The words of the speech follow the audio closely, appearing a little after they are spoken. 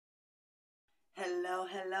Hello,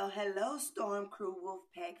 hello, hello, Storm Crew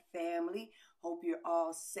Wolfpack family. Hope you're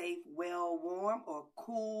all safe, well, warm, or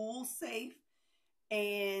cool, safe,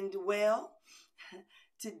 and well.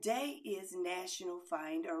 Today is National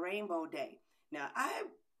Find a Rainbow Day. Now,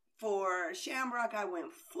 for Shamrock, I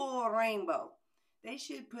went full rainbow. They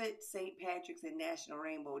should put St. Patrick's and National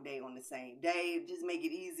Rainbow Day on the same day. Just make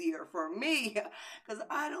it easier for me because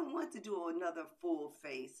I don't want to do another full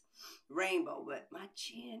face rainbow, but my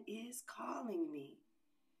chin is calling me.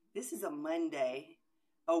 This is a Monday,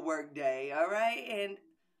 a work day, all right? And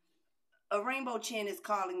a rainbow chin is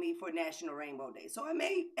calling me for National Rainbow Day. So I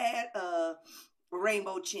may add a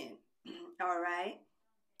rainbow chin, all right?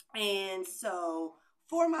 And so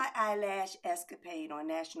for my eyelash escapade on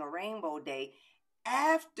National Rainbow Day,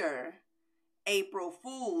 after April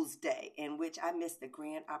Fool's Day, in which I missed the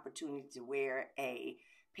grand opportunity to wear a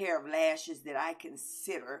pair of lashes that I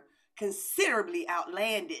consider considerably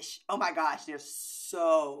outlandish. Oh my gosh, there's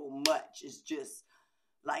so much. It's just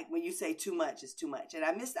like when you say too much, it's too much. And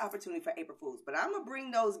I missed the opportunity for April Fool's, but I'm going to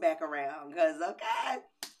bring those back around because, okay.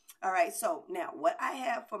 All right, so now what I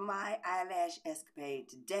have for my eyelash escapade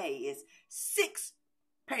today is 6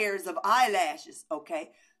 pairs of eyelashes,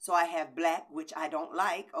 okay? So I have black, which I don't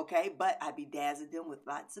like, okay? But I bedazzled them with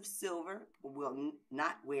lots of silver. Will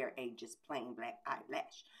not wear a just plain black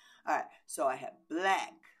eyelash. All right, so I have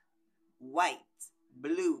black, white,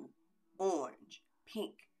 blue, orange,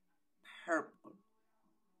 pink, purple.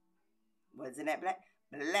 Wasn't that black?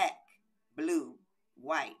 Black, blue,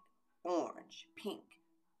 white, orange, pink,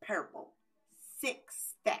 purple.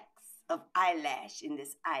 6 stacks of eyelash in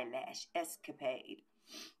this eyelash escapade.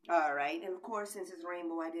 All right, and of course, since it's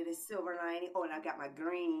rainbow, I did a silver lining. Oh, and I got my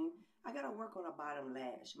green. I got to work on a bottom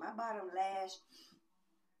lash. My bottom lash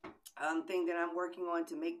thing that I'm working on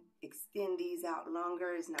to extend these out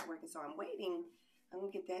longer is not working, so I'm waiting. I'm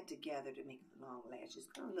going to get that together to make the long lashes. It's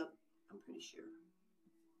going to look, I'm pretty sure,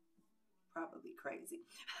 probably crazy.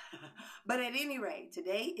 But at any rate,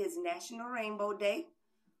 today is National Rainbow Day.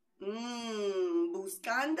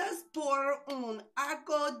 Buscandas por un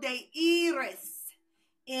arco de iris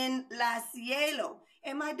in la cielo.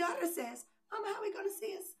 And my daughter says, Mama, how are we going to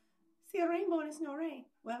see a rainbow and there's no rain?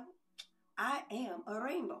 Well, I am a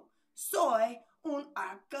rainbow. Soy un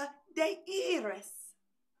arco de iris.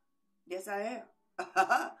 Yes, I am.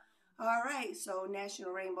 All right, so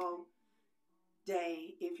National Rainbow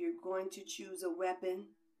Day. If you're going to choose a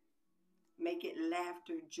weapon, make it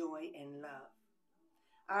laughter, joy, and love.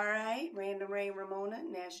 All right, Random Rain Ramona,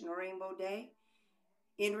 National Rainbow Day.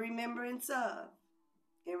 In remembrance of.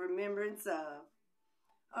 In remembrance of.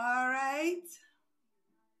 All right.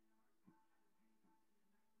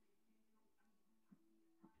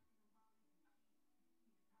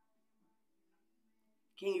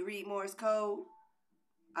 Can you read Morse code?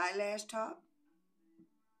 Eyelash talk?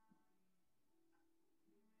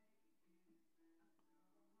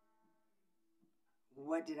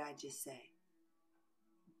 What did I just say?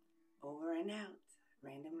 Over and out.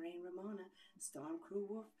 Random Rain Ramona, Storm Crew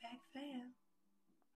Wolfpack fam.